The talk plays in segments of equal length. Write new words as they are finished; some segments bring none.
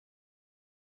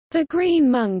The green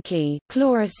monkey,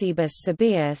 Chlorocebus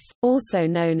sabaeus, also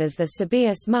known as the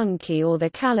Sabaeus monkey or the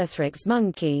Calothrix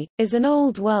monkey, is an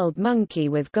Old World monkey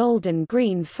with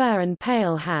golden-green fur and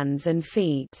pale hands and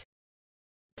feet.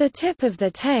 The tip of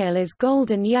the tail is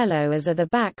golden yellow, as are the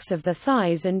backs of the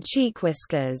thighs and cheek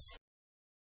whiskers.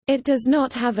 It does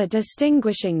not have a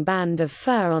distinguishing band of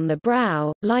fur on the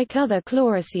brow, like other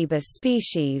Chlorocebus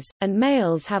species, and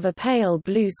males have a pale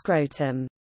blue scrotum.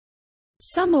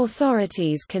 Some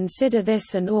authorities consider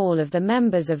this and all of the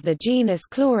members of the genus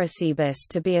Chlorocebus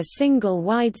to be a single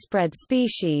widespread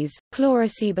species,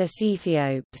 Chlorocebus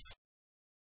aethiops.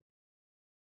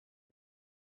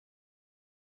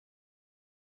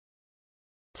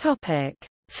 Topic: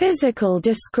 Physical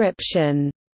description.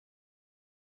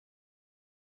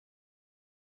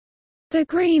 The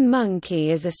green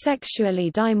monkey is a sexually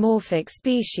dimorphic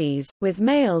species, with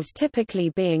males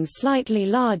typically being slightly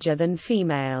larger than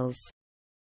females.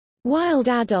 Wild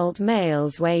adult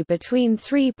males weigh between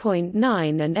 3.9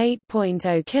 and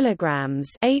 8.0 kilograms,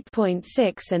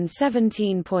 8.6 and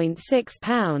 17.6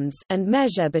 pounds, and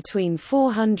measure between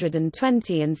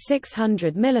 420 and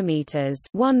 600 millimeters,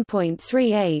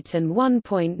 1.38 and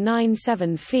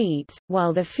 1.97 feet,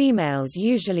 while the females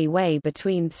usually weigh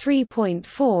between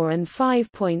 3.4 and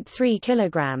 5.3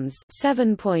 kilograms,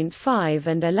 7.5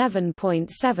 and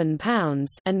 11.7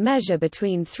 pounds, and measure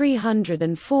between 300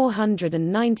 and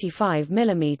 495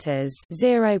 millimeters,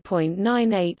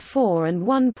 0.984 and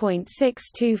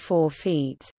 1.624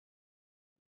 feet.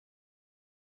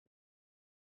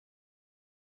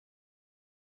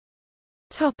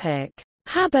 Topic: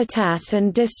 Habitat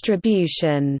and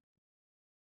distribution.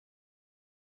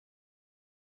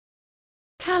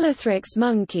 Calothrix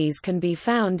monkeys can be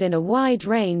found in a wide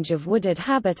range of wooded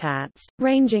habitats,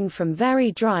 ranging from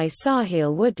very dry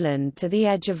Sahel woodland to the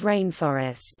edge of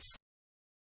rainforests.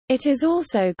 It is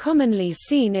also commonly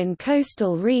seen in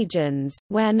coastal regions,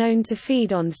 where known to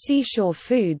feed on seashore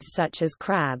foods such as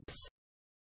crabs.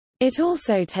 It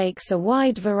also takes a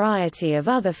wide variety of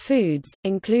other foods,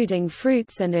 including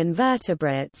fruits and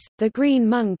invertebrates. The green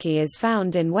monkey is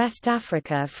found in West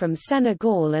Africa from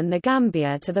Senegal and the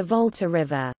Gambia to the Volta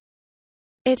River.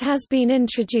 It has been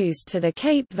introduced to the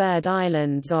Cape Verde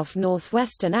Islands off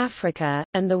northwestern Africa,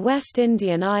 and the West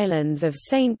Indian islands of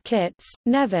St. Kitts,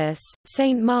 Nevis,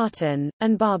 St. Martin,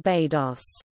 and Barbados.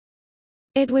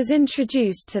 It was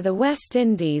introduced to the West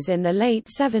Indies in the late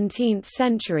 17th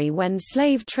century when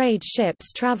slave trade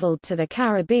ships traveled to the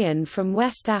Caribbean from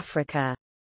West Africa.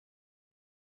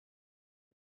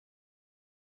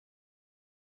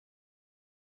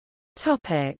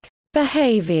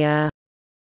 Behavior.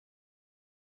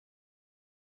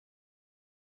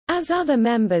 As other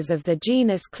members of the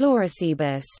genus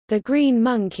Chlorocebus, the green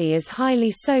monkey is highly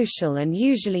social and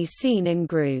usually seen in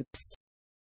groups.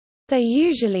 They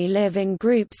usually live in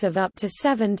groups of up to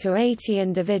 7 to 80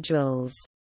 individuals.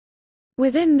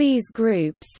 Within these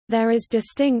groups, there is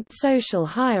distinct social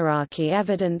hierarchy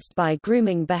evidenced by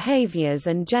grooming behaviors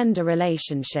and gender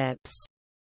relationships.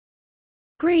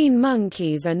 Green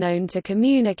monkeys are known to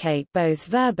communicate both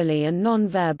verbally and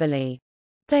non-verbally.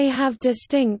 They have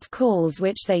distinct calls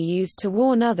which they use to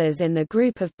warn others in the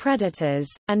group of predators,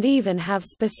 and even have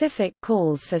specific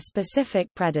calls for specific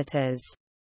predators.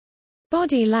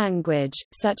 Body language,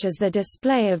 such as the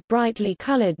display of brightly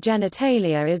colored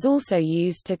genitalia, is also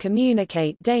used to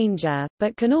communicate danger,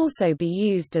 but can also be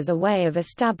used as a way of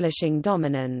establishing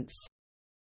dominance.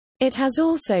 It has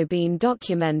also been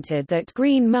documented that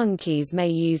green monkeys may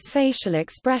use facial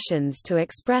expressions to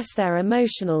express their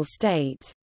emotional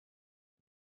state.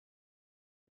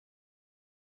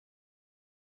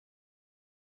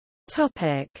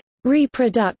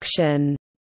 Reproduction.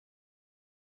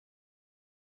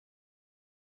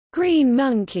 Green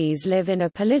monkeys live in a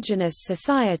polygynous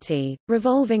society,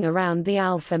 revolving around the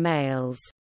alpha males.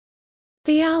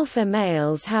 The alpha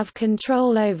males have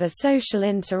control over social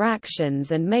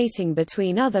interactions and mating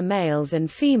between other males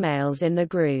and females in the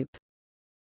group.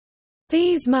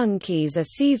 These monkeys are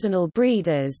seasonal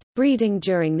breeders, breeding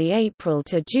during the April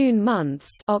to June months,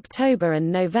 October and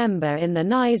November, in the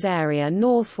Nice area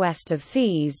northwest of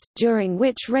Thies, during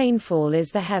which rainfall is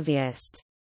the heaviest.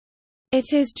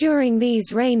 It is during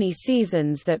these rainy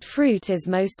seasons that fruit is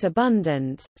most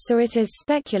abundant, so it is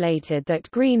speculated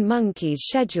that green monkeys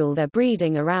schedule their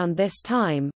breeding around this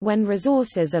time, when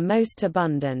resources are most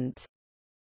abundant.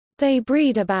 They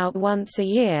breed about once a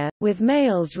year, with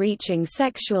males reaching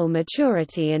sexual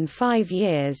maturity in 5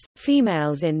 years,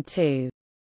 females in 2.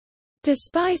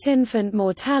 Despite infant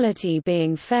mortality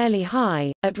being fairly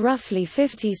high, at roughly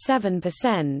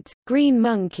 57%, green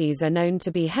monkeys are known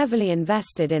to be heavily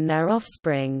invested in their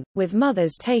offspring, with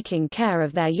mothers taking care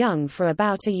of their young for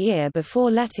about a year before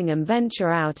letting them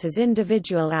venture out as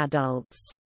individual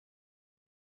adults.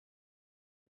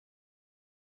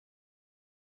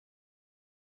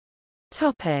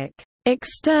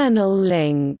 External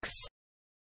links.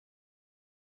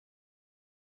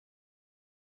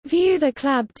 View the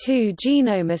CLAB2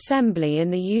 genome assembly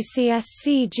in the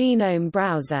UCSC genome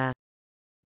browser.